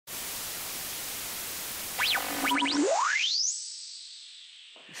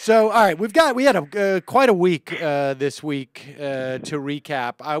So, all right, we had a quite a week this week to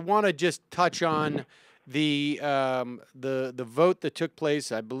recap. I want to just touch on the vote that took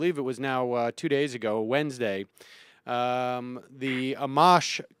place. I believe it was now 2 days ago, Wednesday. The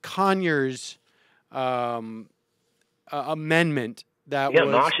Amash Conyers amendment that was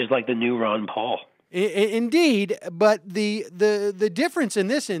Amash is like the new Ron Paul. Indeed, but the difference in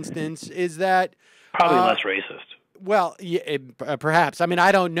this instance is that probably less racist. Well, yeah, perhaps. I mean,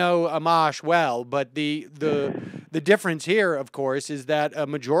 I don't know Amash well, but the difference here, of course, is that a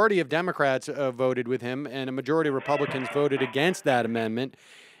majority of Democrats voted with him, and a majority of Republicans voted against that amendment.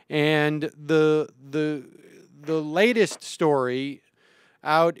 And the latest story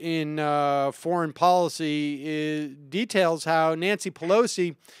out in foreign policy details how Nancy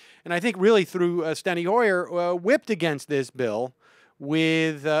Pelosi, and I think really through Steny Hoyer, whipped against this bill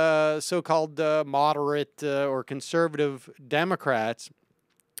with so-called moderate or conservative Democrats,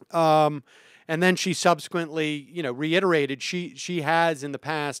 and then she subsequently, reiterated she has in the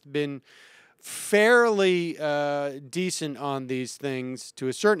past been fairly decent on these things to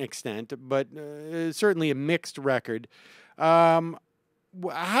a certain extent, but certainly a mixed record. How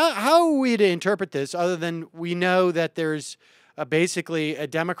are we to interpret this, other than we know that there's basically a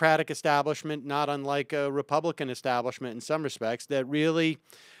Democratic establishment, not unlike a Republican establishment in some respects, that really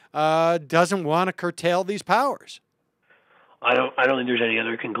doesn't want to curtail these powers? I don't think there's any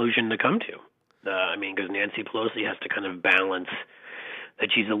other conclusion to come to. I mean, because Nancy Pelosi has to kind of balance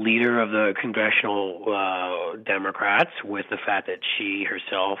that she's a leader of the congressional Democrats with the fact that she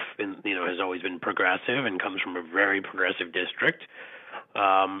herself, has always been progressive and comes from a very progressive district.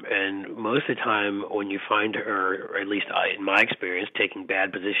 And most of the time when you find her, or at least in my experience, taking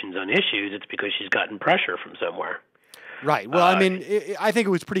bad positions on issues, it's because she's gotten pressure from somewhere. Right. Well, I mean, I think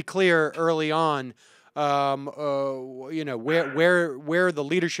it was pretty clear early on, where the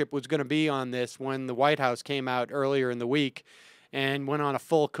leadership was going to be on this when the White House came out earlier in the week and went on a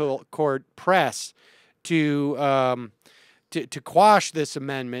full court press to quash this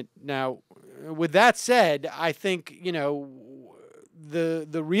amendment. Now, with that said, I think,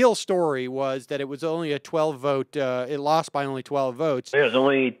 the real story was that it was only a 12 vote. It lost by only 12 votes. It was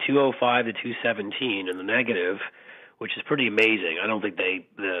only 205 to 217 in the negative, which is pretty amazing. I don't think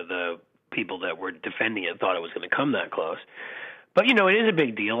the people that were defending it thought it was going to come that close. But, it is a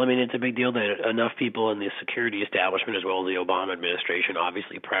big deal. I mean, it's a big deal that enough people in the security establishment, as well as the Obama administration,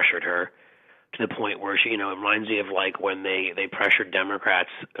 obviously pressured her to the point where she, it reminds me of like when they pressured Democrats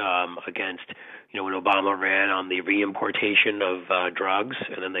against, when Obama ran on the reimportation of drugs,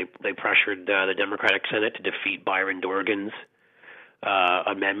 and then they pressured the Democratic Senate to defeat Byron Dorgan's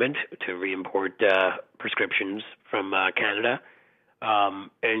amendment to reimport prescriptions from Canada. So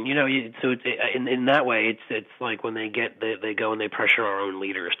it's, in that way, it's like when they go and they pressure our own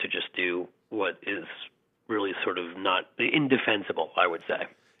leaders to just do what is really sort of not indefensible, I would say.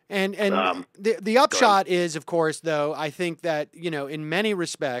 And the upshot is, of course, though, I think that, in many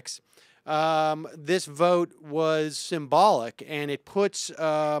respects, this vote was symbolic, and it puts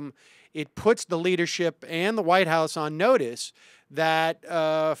the leadership and the White House on notice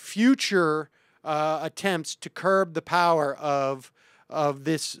that future attempts to curb the power of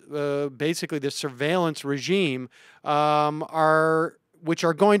this basically this surveillance regime which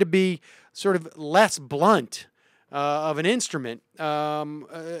are going to be sort of less blunt of an instrument,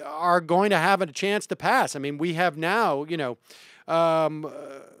 are going to have a chance to pass. I mean, we have now,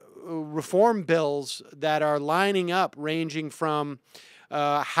 reform bills that are lining up, ranging from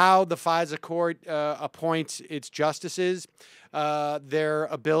how the FISA court appoints its justices, their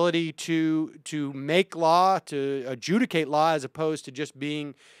ability to make law, to adjudicate law, as opposed to just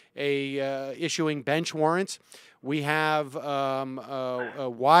being issuing bench warrants. We have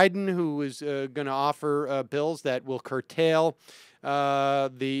Wyden, who is going to offer bills that will curtail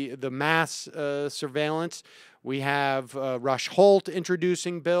the mass surveillance. We have Rush Holt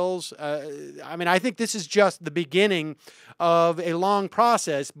introducing bills. I mean, I think this is just the beginning of a long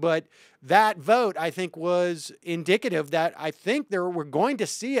process, but that vote, I think, was indicative that I think we're going to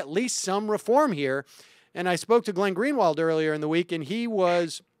see at least some reform here. And I spoke to Glenn Greenwald earlier in the week, and he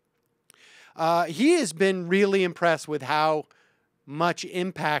has been really impressed with how much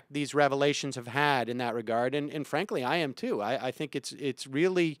impact these revelations have had in that regard, and frankly, I am too. I think it's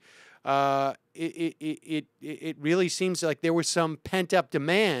really it really seems like there was some pent up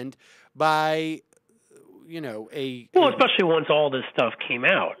demand by especially once all this stuff came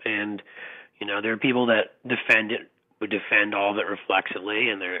out, and there are people that would defend all of it reflexively,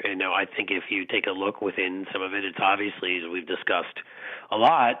 and I think if you take a look within some of it, it's obviously, as we've discussed a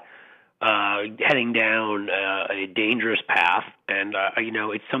lot, heading down a dangerous path, and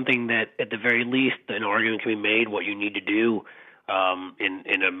it's something that, at the very least, an argument can be made what you need to do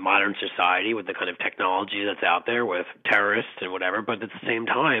in a modern society with the kind of technology that's out there with terrorists and whatever. But at the same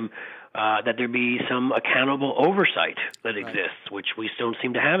time, that there be some accountable oversight that exists, which we don't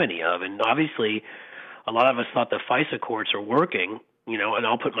seem to have any of. And obviously, a lot of us thought the FISA courts are working. And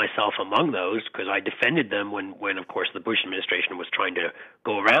I'll put myself among those because I defended them when, of course, the Bush administration was trying to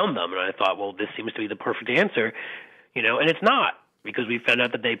go around them. And I thought, well, this seems to be the perfect answer, and it's not, because we found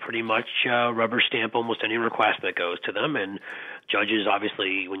out that they pretty much rubber stamp almost any request that goes to them. And judges,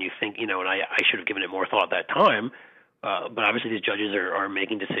 obviously, when you think, and I should have given it more thought at that time, but obviously these judges are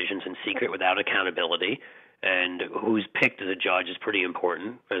making decisions in secret without accountability. And who's picked as a judge is pretty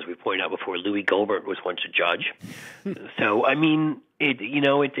important. As we pointed out before, Louis Goldberg was once a judge. So, I mean, what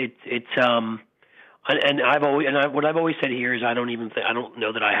I've always said here is I don't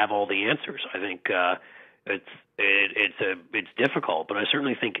know that I have all the answers. I think it's difficult, but I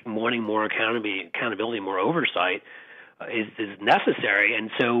certainly think wanting more accountability, more oversight is necessary. And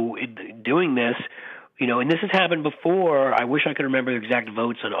so, doing this. And this has happened before. I wish I could remember the exact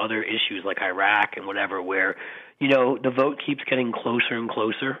votes on other issues like Iraq and whatever, where, the vote keeps getting closer and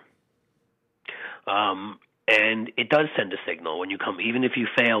closer. And it does send a signal when you come, even if you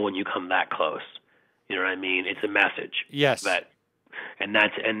fail when you come that close. You know what I mean? It's a message. Yes. And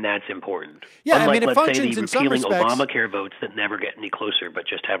that's important. Yeah, Unlike, it functions in some respects. Obamacare votes that never get any closer, but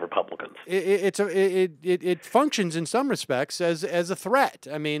just have Republicans. It functions in some respects as a threat.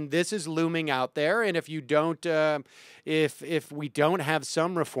 I mean, this is looming out there, and if you don't, if we don't have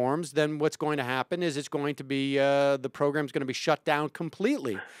some reforms, then what's going to happen is it's going to be the program's going to be shut down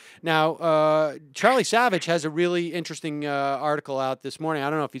completely. Now, Charlie Savage has a really interesting article out this morning. I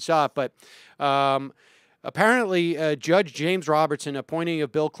don't know if you saw it, but. Apparently, Judge James Robertson, appointee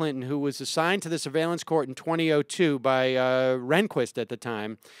of Bill Clinton, who was assigned to the surveillance court in 2002 by Rehnquist at the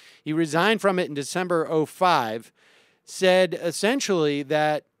time, he resigned from it in December 2005, said essentially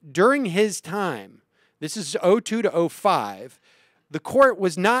that during his time, this is 2002 to 2005, the court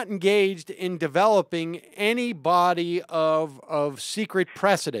was not engaged in developing any body of secret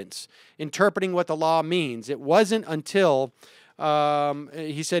precedents, interpreting what the law means. It wasn't until...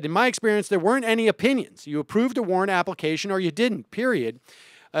 he said, in my experience, there weren't any opinions. You approved a warrant application or you didn't, period.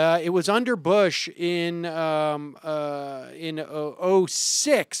 It was under Bush in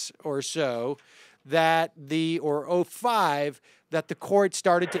 2006 or so or 2005 that the court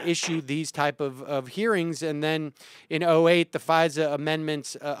started to issue these type of hearings. And then in 2008, the FISA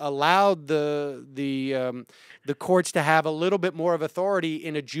amendments allowed the courts to have a little bit more of authority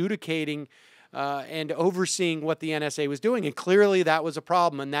in adjudicating and overseeing what the NSA was doing. And clearly that was a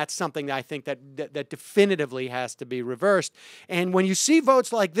problem, and that's something that I think that definitively has to be reversed. And when you see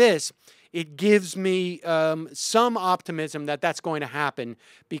votes like this, it gives me some optimism that that's going to happen,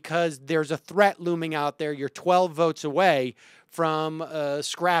 because there's a threat looming out there. You're 12 votes away from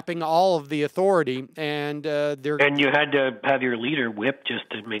scrapping all of the authority, and you had to have your leader whipped just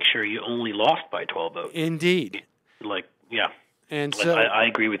to make sure you only lost by 12 votes. Indeed. Yeah. And so I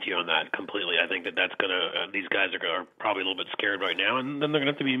agree with you on that completely. I think that's going to these guys are probably a little bit scared right now, and then they're going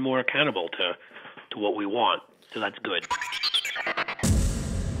to have to be more accountable to what we want. So that's good.